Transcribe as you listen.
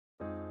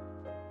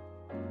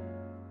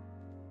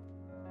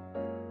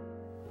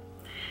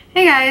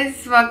Hey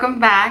guys,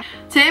 welcome back.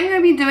 Today I'm going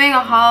to be doing a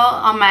haul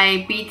on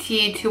my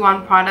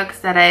BT21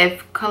 products that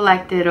I've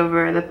collected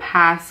over the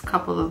past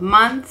couple of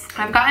months.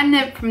 I've gotten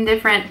it from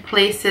different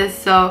places,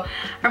 so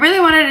I really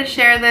wanted to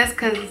share this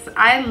because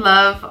I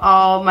love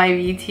all my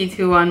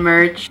BT21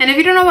 merch. And if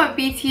you don't know what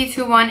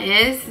BT21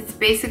 is, it's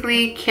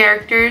basically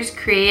characters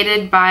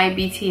created by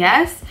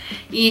BTS.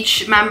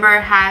 Each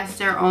member has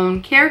their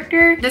own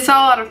character. There's a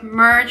lot of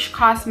merch,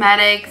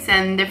 cosmetics,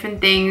 and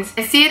different things.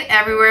 I see it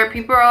everywhere.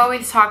 People are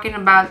always talking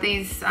about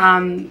these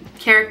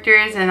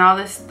characters and all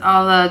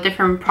the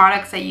different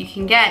products that you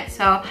can get.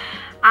 So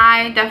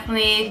I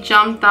definitely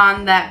jumped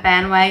on that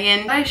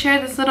bandwagon. I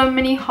shared this little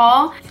mini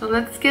haul. So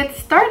let's get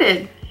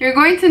started. You're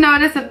going to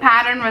notice a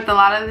pattern with a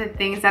lot of the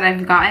things that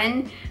I've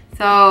gotten.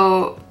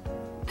 So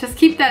just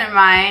keep that in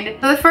mind.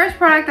 So the first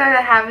product that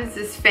I have is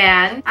this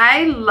fan.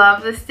 I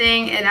love this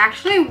thing. It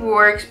actually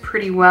works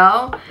pretty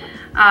well.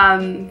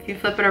 If you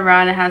flip it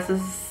around, it has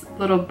this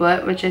little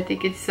butt, which I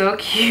think is so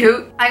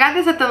cute. I got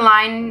this at the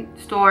Line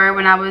store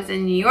when I was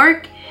in New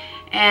York,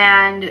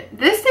 and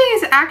this thing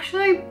is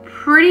actually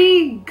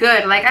pretty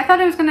good. Like, I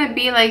thought it was gonna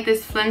be like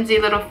this flimsy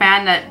little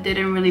fan that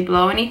didn't really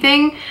blow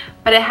anything,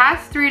 but it has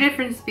 3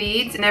 different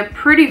speeds and they're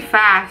pretty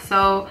fast.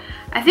 So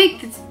I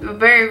think it's a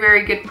very,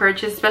 very good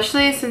purchase,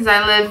 especially since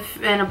I live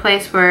in a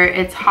place where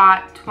it's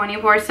hot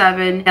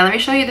 24/7. Now let me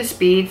show you the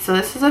speed. So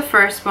this is the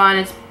first one.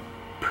 It's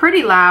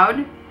pretty loud.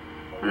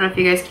 I don't know if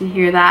you guys can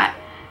hear that.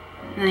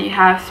 And then you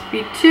have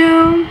speed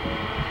 2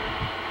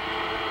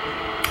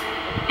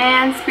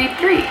 and speed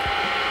 3.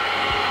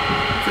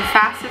 The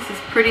fastest is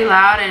pretty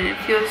loud and it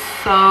feels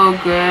so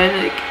good.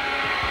 Like,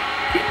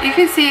 you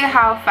can see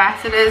how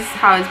fast it is,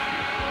 how it's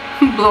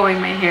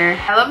blowing my hair.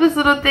 I love this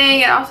little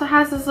thing. It also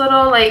has this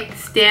little like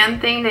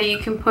stand thing that you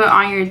can put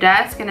on your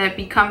desk and it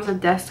becomes a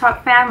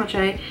desktop fan, which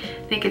I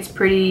think it's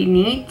pretty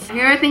neat. If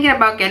you're thinking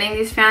about getting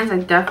these fans, I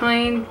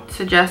definitely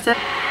suggest it.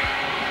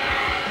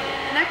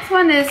 The next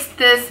one is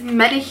this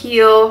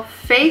Mediheal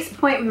face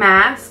point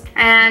mask,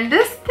 and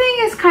this thing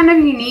is kind of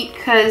unique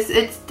because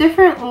it's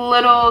different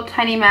little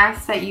tiny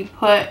masks that you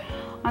put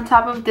on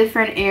top of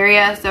different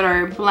areas that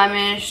are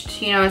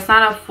blemished. You know, it's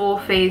not a full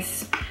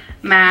face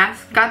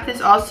mask. Got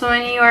this also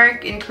in New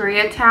York, in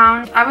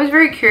Koreatown. I was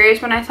very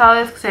curious when I saw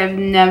this because I've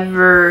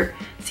never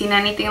seen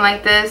anything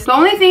like this. The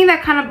only thing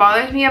that kind of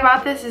bothers me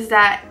about this is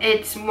that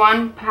it's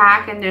one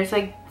pack and there's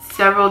like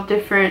several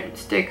different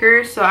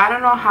stickers, so I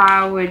don't know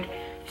how I would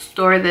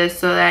store this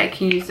so that I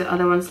can use the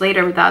other ones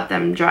later without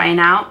them drying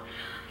out.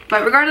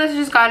 But regardless, I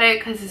just got it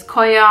because it's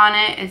koya on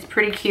it. It's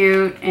pretty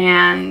cute,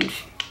 and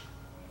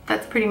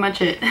that's pretty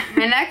much it.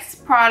 My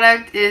next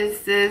product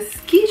is this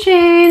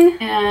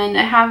keychain, and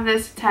I have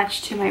this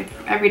attached to my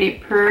everyday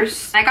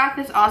purse. I got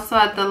this also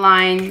at the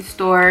Line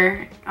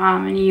store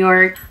in New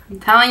York. I'm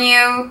telling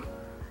you,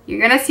 you're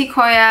gonna see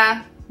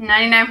koya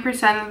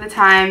 99% of the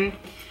time.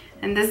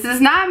 And this does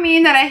not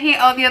mean that I hate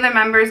all the other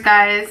members,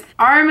 guys.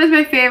 RM is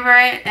my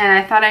favorite, and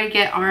I thought I'd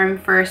get RM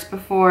first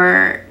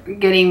before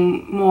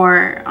getting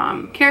more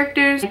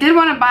characters. I did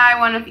want to buy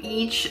one of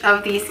each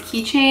of these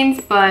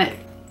keychains, but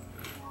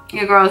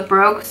your girl's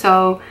broke,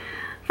 so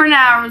for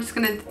now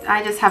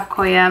I just have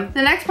koya.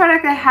 The next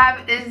product I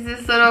have is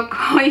this little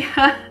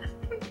koya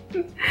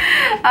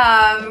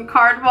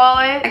card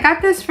wallet. I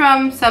got this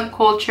from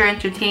Subculture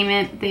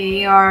Entertainment.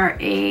 They are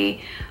a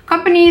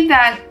company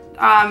that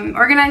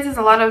organizes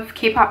a lot of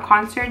K-pop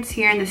concerts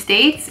here in the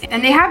States,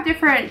 and they have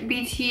different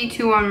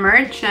BT21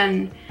 merch,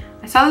 and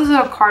I saw this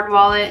little card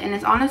wallet and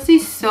it's honestly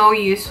so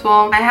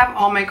useful. I have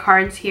all my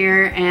cards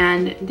here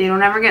and they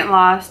don't ever get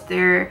lost.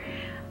 They're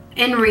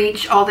in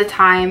reach all the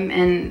time,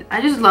 and I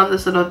just love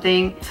this little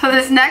thing. So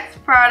this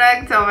next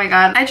product, oh my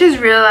god, I just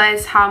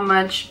realized how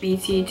much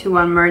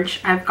BT21 merch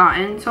I've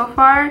gotten so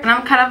far, and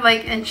I'm kind of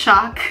like in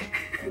shock.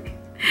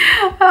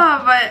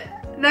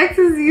 But next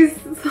is these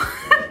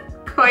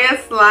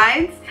koya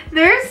slides.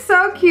 They're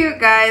so cute,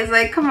 guys.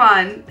 Like, come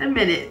on,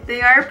 admit it.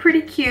 They are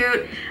pretty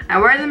cute. I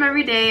wear them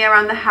every day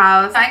around the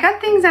house. I got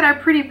things that are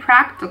pretty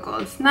practical.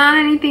 It's not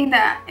anything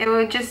that it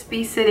would just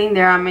be sitting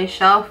there on my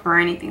shelf or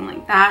anything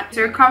like that.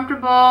 They're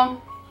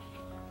comfortable.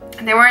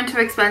 They weren't too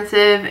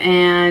expensive,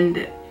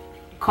 and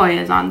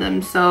koya's on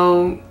them,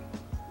 so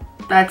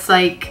that's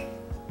like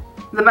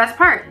the best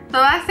part. The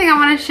last thing I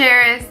want to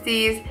share is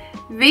these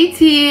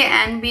VT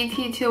and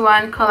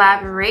BT21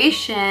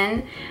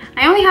 collaboration.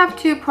 I only have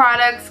 2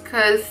 products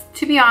because,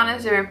 to be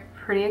honest, they're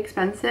pretty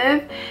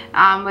expensive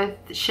with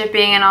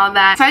shipping and all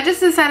that. So I just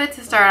decided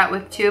to start out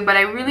with 2, but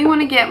I really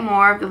want to get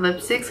more of the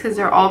lipsticks because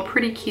they're all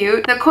pretty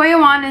cute. The koya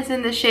one is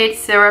in the shade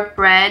Syrup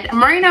Red. I'm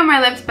wearing it on my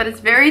lips, but it's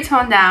very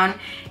toned down.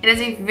 It is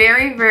a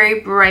very,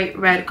 very bright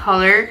red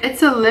color.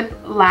 It's a lip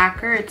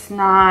lacquer. It's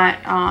not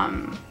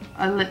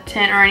a lip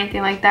tint or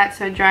anything like that,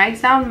 so it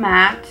dries down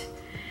matte.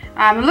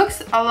 It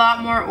looks a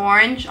lot more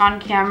orange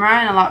on camera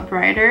and a lot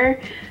brighter.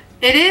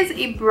 It is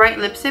a bright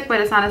lipstick,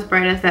 but it's not as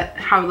bright as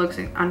how it looks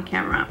on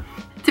camera.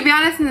 To To be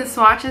honest, in the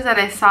swatches that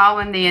I saw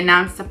when they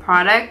announced the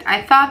product,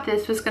 I thought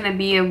this was going to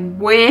be a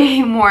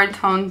way more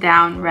toned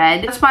down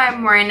red. That's why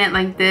I'm wearing it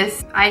like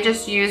this. I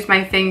just used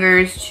my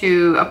fingers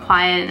to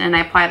apply it, and I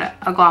applied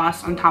a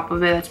gloss on top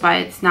of it. That's why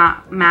it's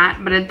not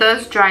matte, but it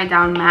does dry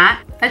down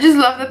matte. I just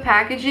love the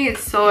packaging.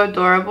 It's so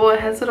adorable.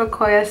 It has little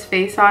Koya's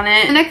face on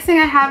it. The next thing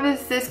I have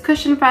is this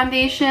cushion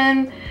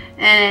foundation,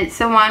 and it's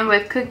the one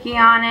with Cookie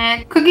on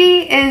it.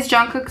 Cookie is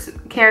Jungkook's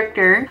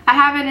character. I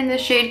have it in the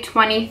shade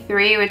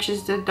 23, which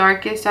is the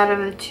darkest out of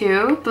the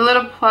two. The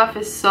little puff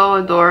is so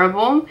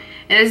adorable.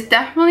 It is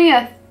definitely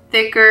a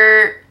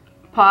thicker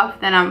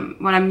puff than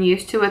what I'm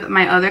used to with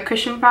my other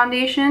cushion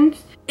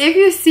foundations. If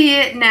you see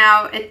it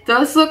now, it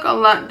does look a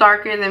lot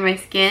darker than my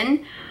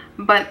skin,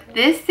 but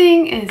this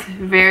thing is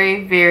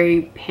very,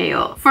 very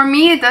pale. For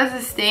me, it does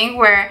this thing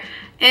where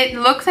it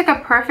looks like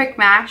a perfect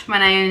match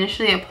when I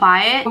initially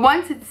apply it.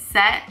 Once it's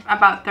set,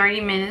 about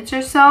 30 minutes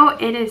or so,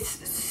 it is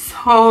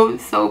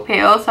so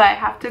pale. So I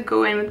have to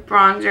go in with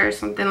bronzer or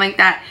something like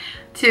that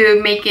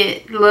to make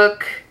it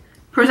look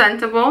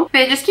presentable.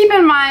 But just keep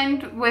in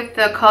mind with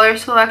the color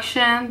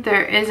selection,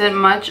 there isn't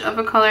much of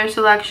a color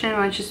selection,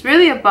 which is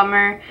really a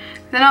bummer.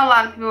 I know a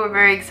lot of people were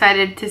very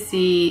excited to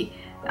see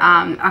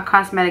a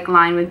cosmetic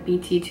line with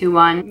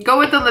BT21. Go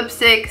with the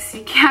lipsticks.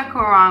 You can't go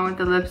wrong with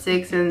the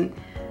lipsticks, and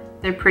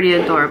they're pretty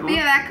adorable. But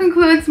yeah, that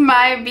concludes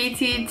my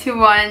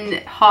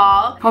BT21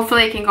 haul.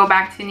 Hopefully I can go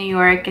back to New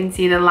York and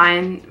see the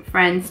Lion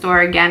Friend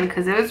store again,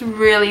 because it was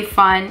really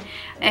fun.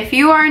 If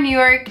you are in New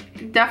York,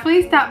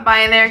 definitely stop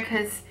by there,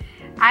 because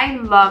I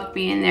loved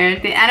being there.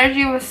 The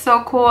energy was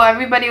so cool.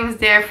 Everybody was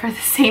there for the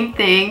same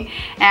thing,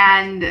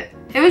 and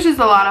it was just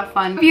a lot of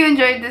fun. If you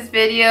enjoyed this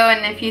video,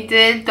 and if you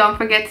did, don't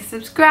forget to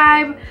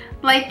subscribe,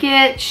 like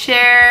it,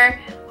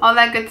 share, all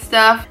that good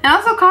stuff. And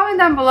also comment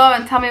down below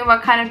and tell me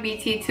what kind of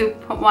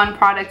BT21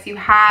 products you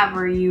have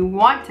or you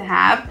want to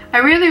have. I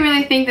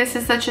really think this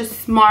is such a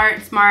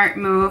smart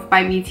move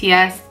by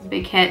BTS,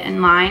 Big Hit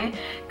and Line,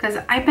 because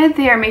I bet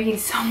they are making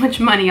so much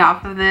money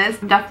off of this.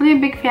 I'm definitely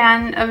a big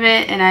fan of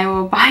it, and I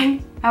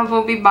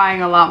will be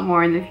buying a lot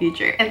more in the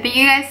future. And thank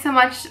you guys so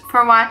much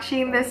for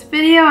watching this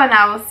video, and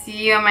I will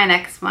see you in my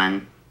next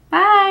one.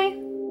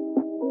 Bye!